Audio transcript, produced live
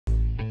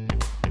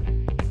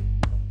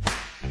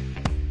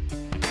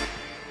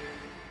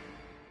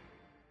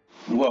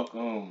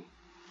Welcome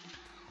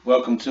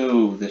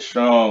to the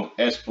Strong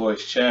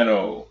Exploits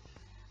channel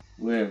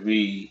where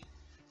we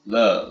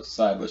love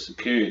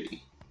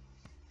cybersecurity.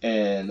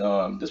 And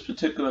this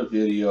particular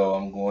video,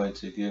 I'm going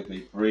to give a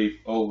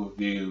brief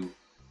overview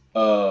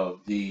of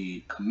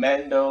the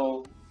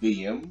Commando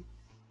VM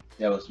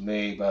that was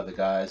made by the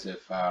guys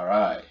at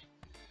FireEye.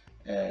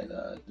 And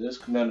this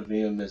Commando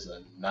VM is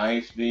a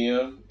nice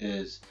VM,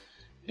 is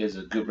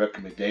a good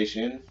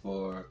recommendation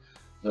for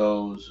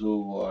those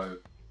who are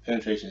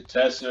penetration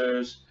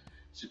testers,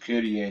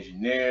 security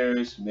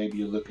engineers. Maybe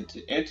you're looking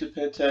to enter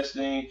pen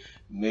testing.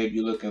 Maybe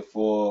you're looking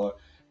for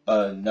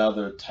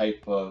another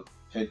type of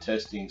pen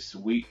testing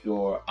suite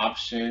or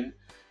option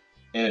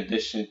in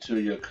addition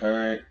to your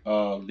current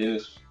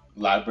Linux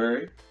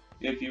library,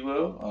 if you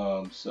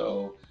will.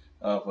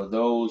 For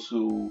those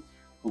who've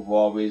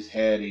always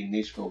had a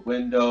niche for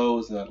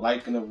Windows and a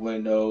liking of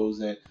Windows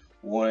and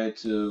wanted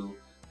to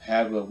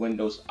have a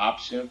Windows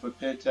option for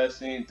pen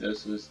testing,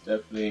 this is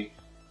definitely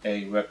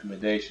a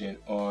recommendation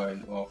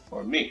on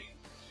for me.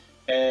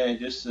 And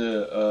just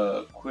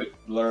a quick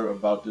blurb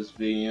about this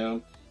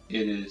VM.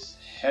 It is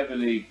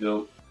heavily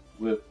built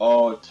with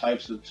all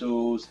types of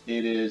tools.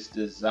 It is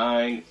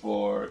designed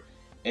for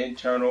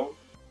internal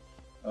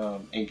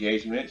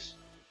engagements.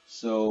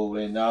 So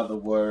in other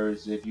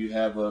words, if you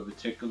have a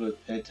particular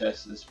pen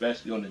test,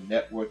 especially on the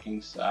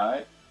networking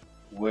side,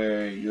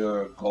 where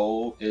your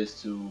goal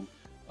is to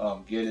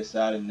get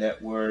inside a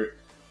network,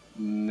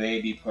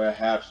 maybe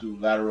perhaps through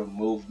lateral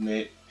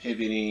movement,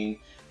 pivoting,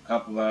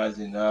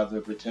 compromising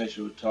other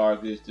potential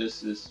targets,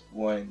 this is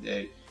one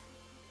that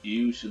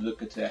you should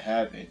look into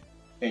having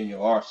in your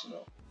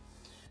arsenal.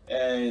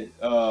 And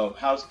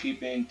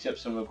housekeeping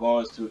tips in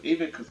regards to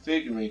even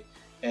configuring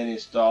and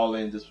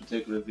installing this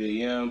particular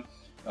VM.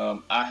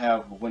 I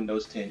have a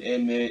Windows 10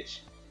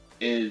 image.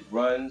 It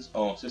runs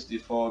on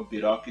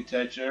 64-bit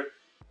architecture.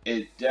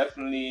 It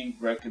definitely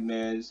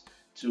recommends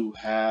to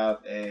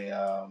have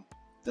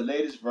the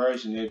latest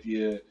version if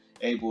you're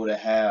able to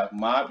have.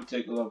 My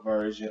particular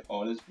version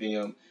on this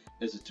VM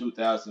is a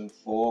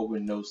 2004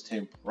 Windows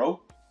 10 Pro.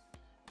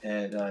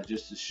 And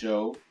just to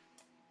show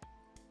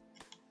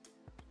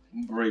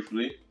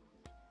briefly,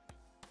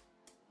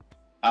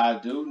 I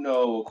do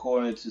know,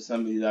 according to some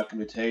of the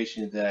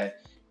documentation,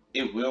 that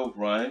it will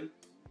run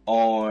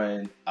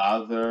on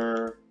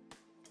other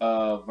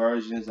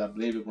versions. I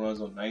believe it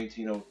runs on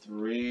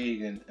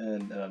 1903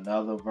 and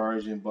another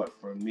version, but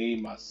for me,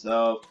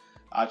 myself,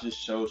 I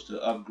just chose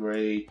to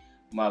upgrade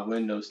my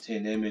Windows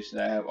 10 image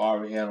that I have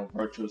already had on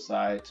virtual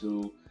side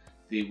to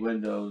the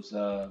Windows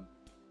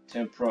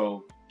 10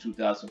 Pro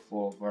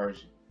 2004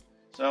 version.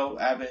 So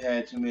I haven't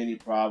had too many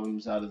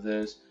problems out of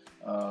this,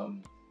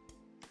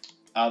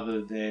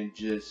 other than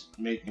just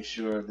making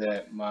sure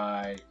that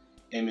my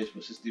image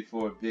was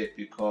 64-bit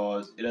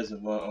because it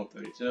doesn't run on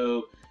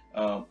 32.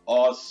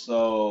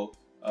 Also,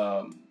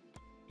 I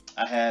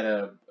had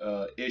a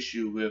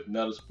issue with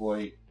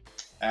Metasploit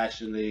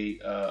actually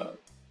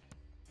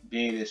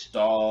being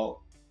installed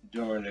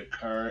during the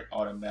current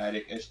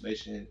automatic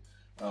installation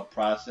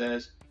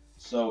process.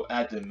 So I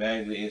had to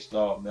manually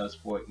install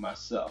Metasploit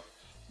myself.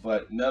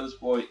 But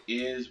Metasploit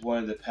is one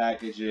of the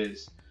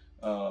packages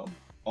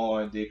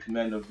on the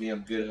Commando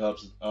VM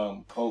GitHub's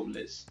code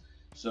list.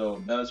 So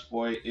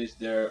Metasploit is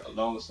there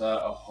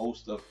alongside a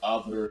host of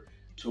other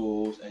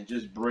tools, and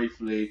just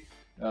briefly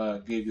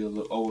give you a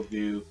little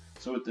overview.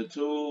 So with the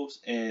tools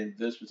in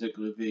this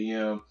particular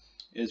VM,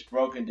 it's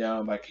broken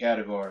down by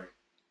category,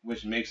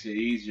 which makes it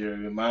easier. It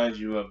reminds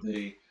you of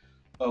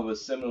a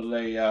similar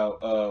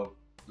layout of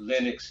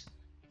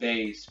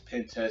Linux-based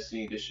pen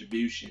testing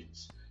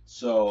distributions.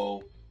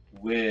 So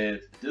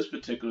with this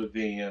particular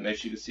VM,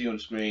 as you can see on the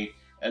screen,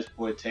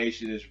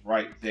 exploitation is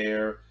right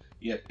there.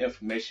 You have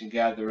information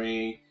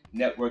gathering,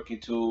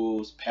 networking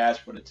tools,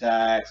 passport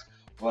attacks,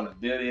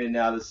 vulnerability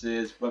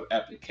analysis, web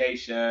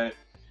application.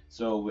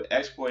 So with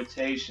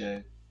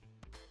exploitation,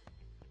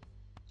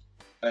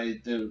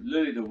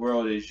 literally the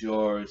world is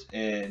yours.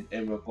 And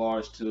in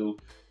regards to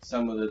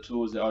some of the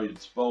tools that are at your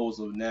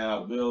disposal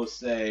now, we'll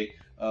say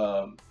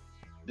the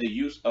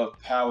use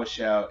of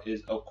PowerShell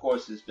is, of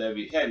course, is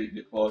very heavy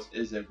because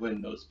it's a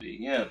Windows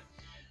VM.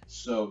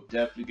 So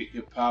definitely get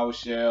your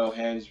PowerShell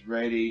hands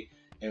ready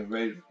and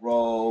ready to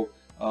roll.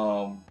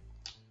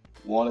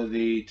 One of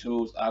the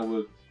tools I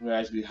would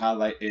actually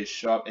highlight is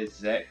Sharp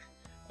Exec.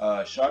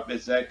 Sharp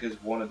Exec is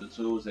one of the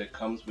tools that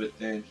comes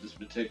within this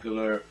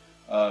particular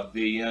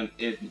VM.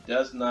 If it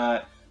does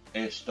not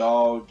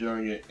install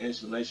during your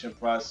installation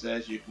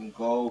process, you can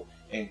go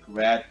and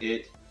grab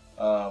it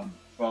from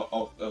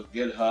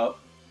GitHub.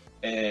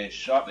 And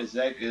Sharp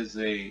Exec is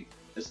a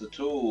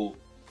tool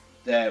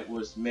that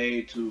was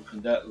made to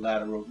conduct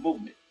lateral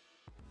movement.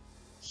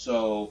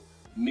 So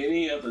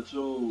many of the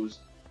tools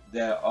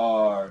that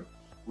are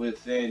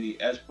within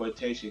the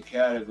exploitation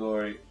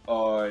category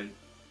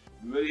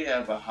really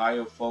have a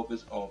higher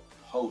focus on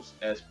post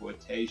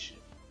exploitation.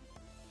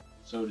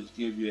 So just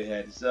give you a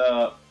heads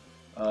up,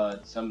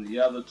 some of the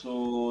other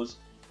tools,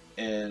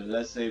 and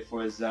let's say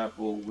for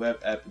example web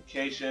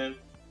application.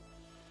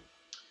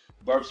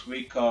 Burp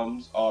Suite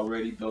comes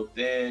already built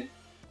in.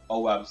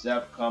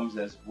 OAuth comes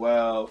as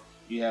well.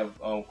 You have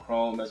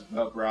Chrome as a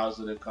web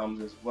browser that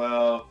comes as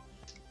well.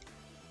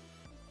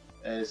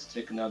 Let's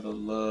take another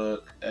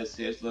look. Let's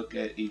look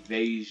at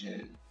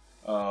evasion.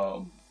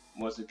 Um,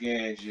 Once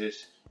again,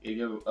 just if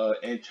you have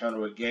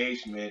internal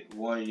engagement,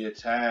 one of your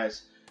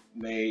tasks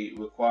may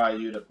require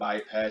you to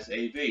bypass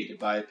AV, to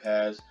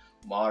bypass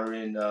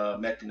monitoring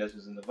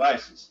mechanisms and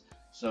devices.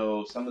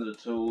 So some of the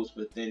tools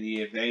within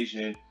the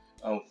evasion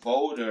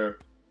folder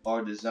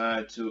are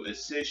designed to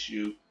assist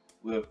you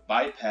with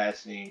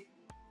bypassing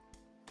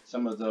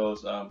some of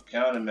those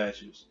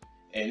countermeasures.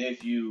 And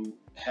if you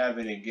have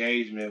an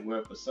engagement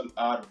where for some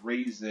odd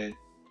reason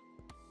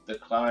the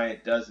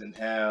client doesn't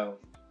have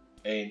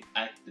an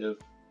active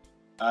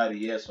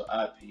IDS or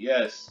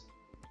IPS,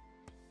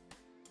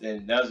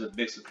 then that's a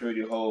big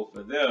security hole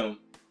for them,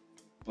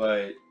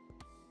 but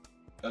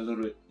a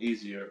little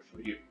easier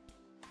for you.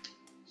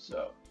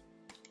 So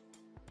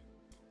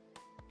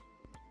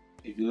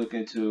if you look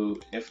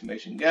into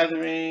information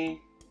gathering,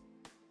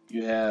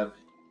 you have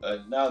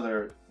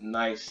another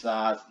nice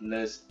size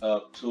list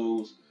of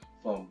tools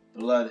from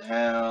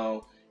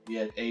Bloodhound. You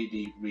have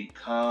AD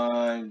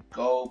Recon,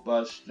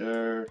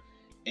 GoBuster,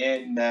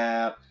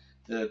 Nmap.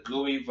 The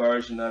GUI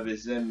version of it,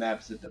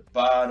 Nmap's at the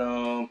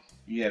bottom.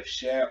 You have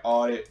Share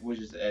Audit, which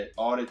is an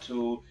audit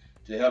tool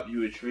to help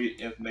you retrieve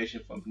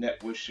information from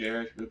network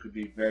shares, which could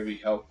be very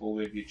helpful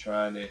if you're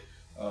trying to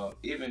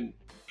even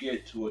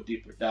get to a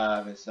deeper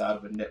dive inside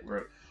of a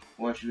network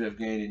once you have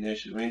gained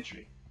initial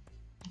entry.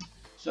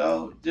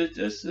 So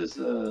this is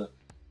a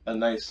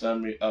nice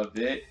summary of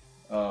it.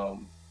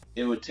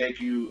 It would take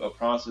you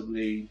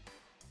approximately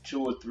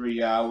 2 or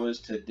 3 hours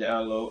to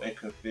download and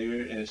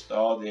configure and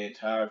install the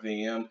entire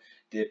VM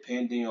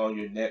depending on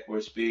your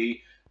network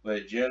speed.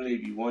 But generally,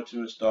 if you want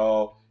to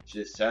install,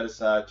 just set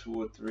aside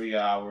 2 or 3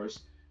 hours.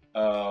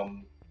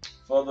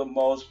 For the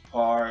most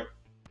part,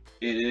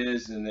 it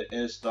is in the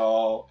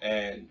install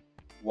and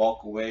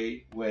walk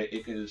away where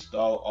it can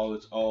install on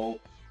its own.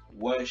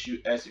 Once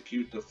you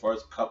execute the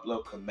first couple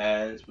of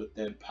commands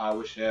within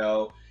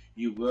PowerShell,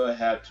 you will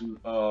have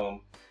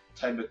to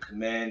type a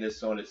command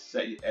that's on the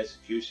set your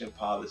execution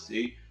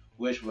policy,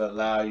 which will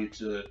allow you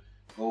to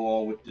go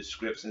on with the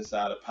scripts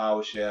inside of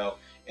PowerShell.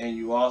 And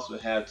you also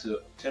have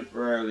to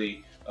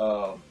temporarily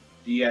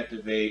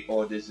deactivate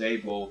or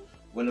disable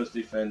Windows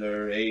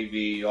Defender,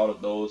 AV, all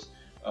of those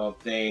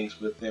things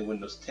within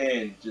Windows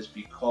 10, just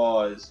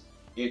because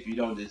if you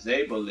don't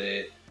disable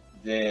it,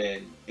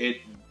 then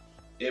it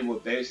will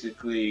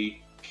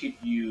basically keep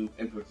you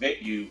and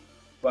prevent you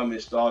from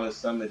installing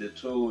some of the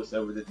tools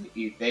that were in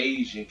the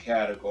evasion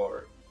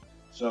category.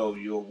 So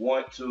you'll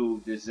want to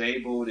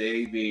disable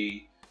the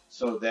AV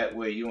so that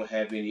way you don't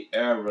have any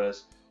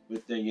errors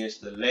within your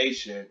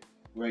installation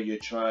where you're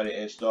trying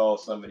to install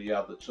some of the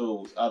other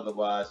tools.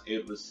 Otherwise,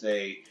 it will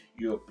say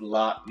you're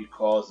blocked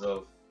because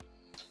of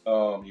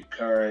your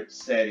current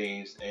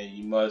settings and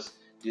you must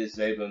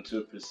disable them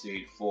to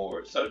proceed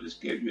forward. So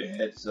just give you a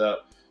heads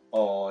up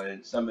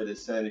on some of the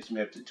settings you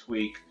may have to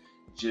tweak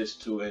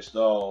just to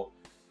install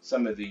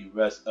some of the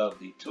rest of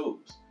the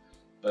tools.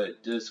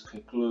 But this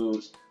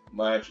concludes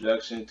my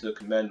introduction to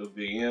Commando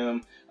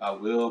VM. I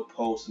will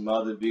post some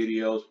other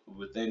videos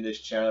within this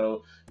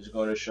channel that's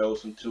going to show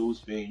some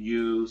tools being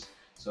used.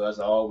 So as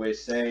I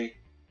always say,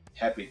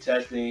 happy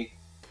testing,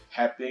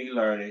 happy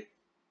learning,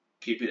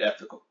 keep it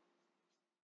ethical.